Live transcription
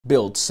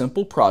Build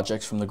simple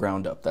projects from the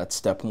ground up. That's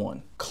step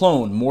 1.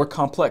 Clone more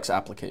complex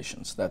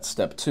applications. That's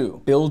step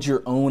 2. Build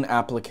your own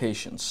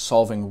applications,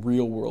 solving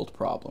real-world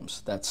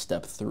problems. That's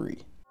step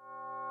 3.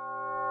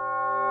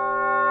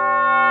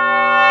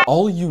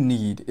 All you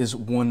need is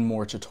one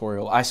more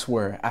tutorial. I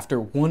swear,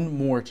 after one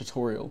more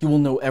tutorial, you will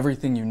know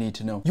everything you need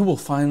to know. You will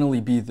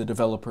finally be the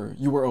developer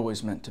you were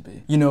always meant to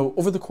be. You know,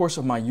 over the course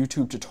of my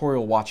YouTube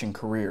tutorial watching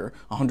career,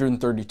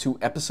 132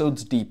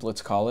 episodes deep,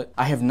 let's call it,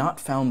 I have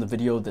not found the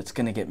video that's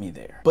gonna get me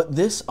there. But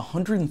this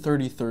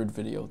 133rd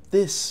video,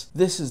 this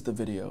is the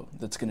video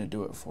that's gonna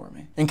do it for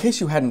me. In case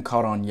you hadn't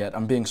caught on yet,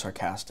 I'm being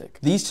sarcastic.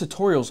 These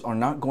tutorials are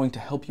not going to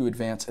help you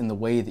advance in the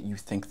way that you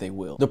think they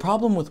will. The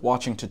problem with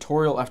watching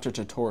tutorial after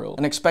tutorial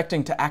and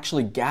expecting to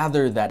actually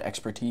gather that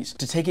expertise,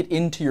 to take it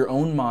into your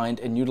own mind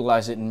and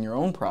utilize it in your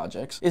own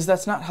projects, is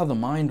that's not how the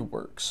mind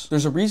works.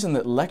 There's a reason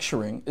that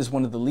lecturing is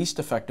one of the least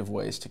effective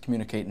ways to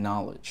communicate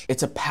knowledge.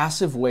 It's a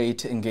passive way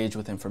to engage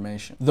with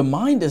information. The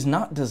mind is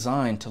not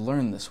designed to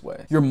learn this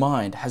way. Your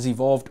mind has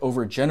evolved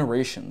over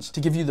generations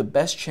to give you the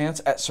best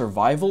chance at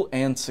survival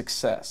and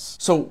success.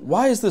 So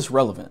why is this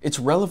relevant? It's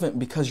relevant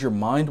because your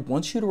mind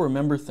wants you to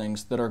remember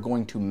things that are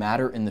going to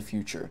matter in the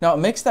future. Now, it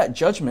makes that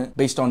judgment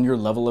based on your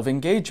level of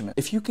engagement.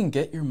 If you can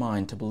get your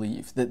mind to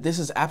believe that this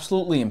is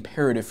absolutely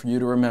imperative for you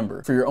to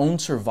remember for your own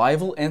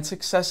survival and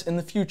success in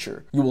the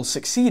future, you will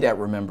succeed at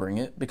remembering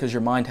it because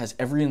your mind has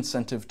every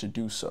incentive to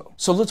do so.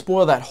 So let's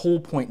boil that whole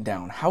point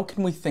down. How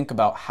can we think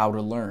about how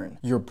to learn?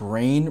 Your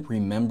brain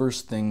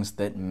remembers things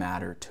that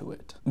matter to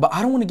it. But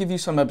I don't want to give you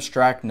some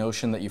abstract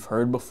notion that you've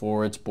heard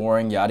before, it's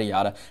boring, yada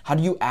yada. How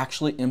do you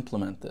actually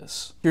implement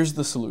this? Here's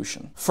the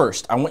solution.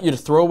 First, I want you to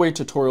throw away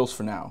tutorials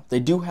for now. They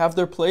do have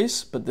their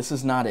place, but this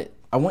is not it.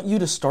 I want you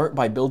to start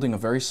by building a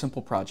very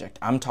simple project.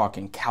 I'm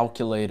talking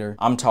calculator,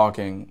 I'm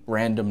talking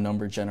random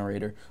number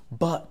generator,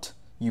 but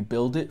you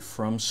build it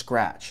from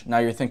scratch. Now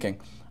you're thinking,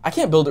 I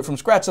can't build it from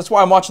scratch, that's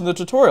why I'm watching the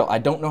tutorial. I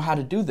don't know how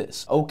to do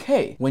this.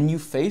 Okay, when you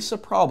face a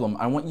problem,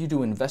 I want you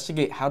to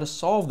investigate how to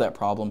solve that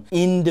problem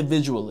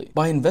individually.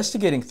 By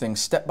investigating things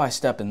step by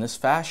step in this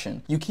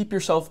fashion, you keep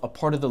yourself a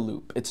part of the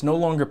loop. It's no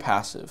longer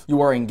passive.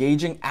 You are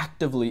engaging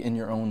actively in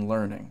your own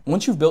learning.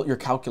 Once you've built your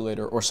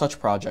calculator or such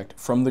project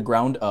from the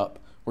ground up,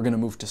 we're going to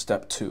move to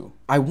step 2.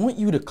 I want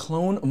you to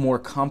clone a more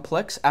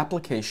complex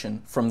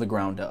application from the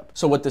ground up.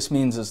 So what this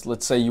means is,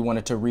 let's say you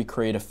wanted to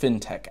recreate a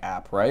fintech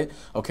app, right?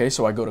 Okay,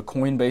 so I go to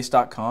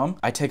Coinbase.com,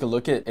 I take a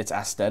look at its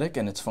aesthetic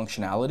and its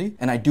functionality,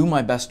 and I do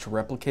my best to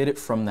replicate it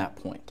from that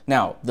point.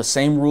 Now, the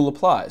same rule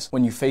applies.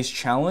 When you face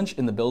challenge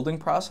in the building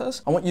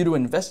process, I want you to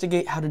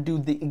investigate how to do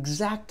the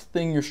exact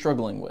thing you're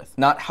struggling with.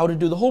 Not how to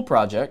do the whole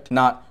project,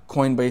 not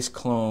Coinbase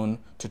clone,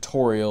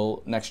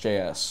 tutorial,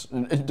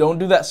 Next.js. Don't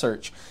do that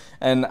search.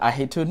 And I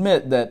hate to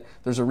admit that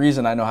there's a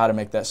reason I know how to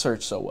make that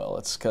search so well.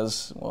 It's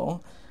because,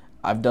 well,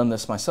 I've done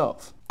this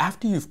myself.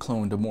 After you've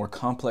cloned a more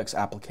complex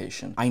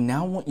application, I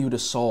now want you to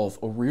solve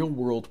a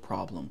real-world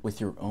problem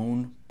with your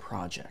own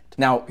project.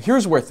 Now,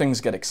 here's where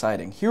things get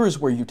exciting. Here is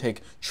where you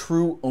take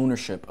true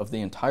ownership of the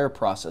entire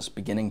process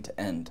beginning to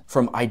end,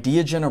 from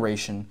idea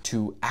generation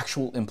to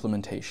actual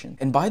implementation.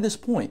 And by this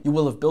point, you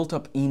will have built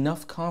up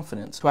enough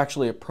confidence to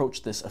actually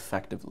approach this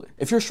effectively.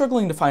 If you're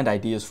struggling to find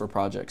ideas for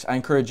projects, I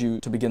encourage you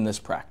to begin this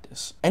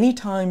practice.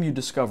 Anytime you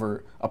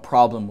discover a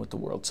problem with the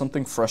world,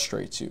 something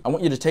frustrates you, I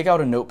want you to take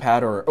out a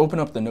notepad or open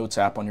up the Notes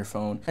app on your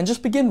phone and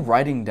just begin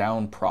writing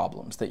down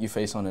problems that you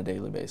face on a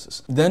daily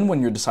basis. Then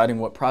when you're deciding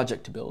what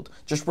project to build,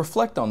 just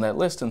reflect on that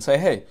list and say,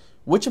 hey,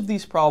 which of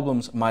these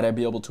problems might I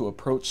be able to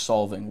approach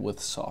solving with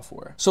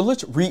software? So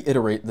let's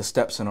reiterate the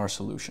steps in our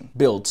solution.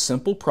 Build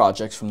simple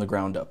projects from the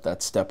ground up.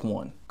 That's step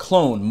 1.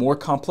 Clone more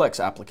complex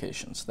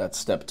applications. That's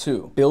step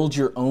 2. Build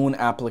your own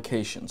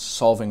applications,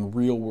 solving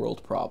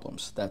real-world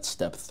problems. That's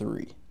step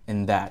 3.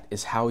 And that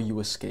is how you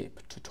escape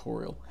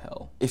tutorial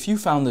hell. If you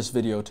found this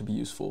video to be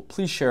useful,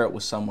 please share it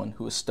with someone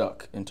who is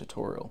stuck in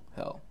tutorial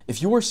hell.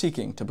 If you are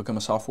seeking to become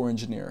a software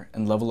engineer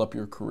and level up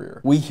your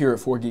career, we here at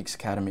 4Geeks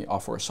Academy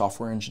offer a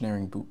software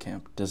engineering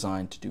bootcamp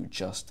designed to do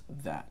just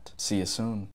that. See you soon.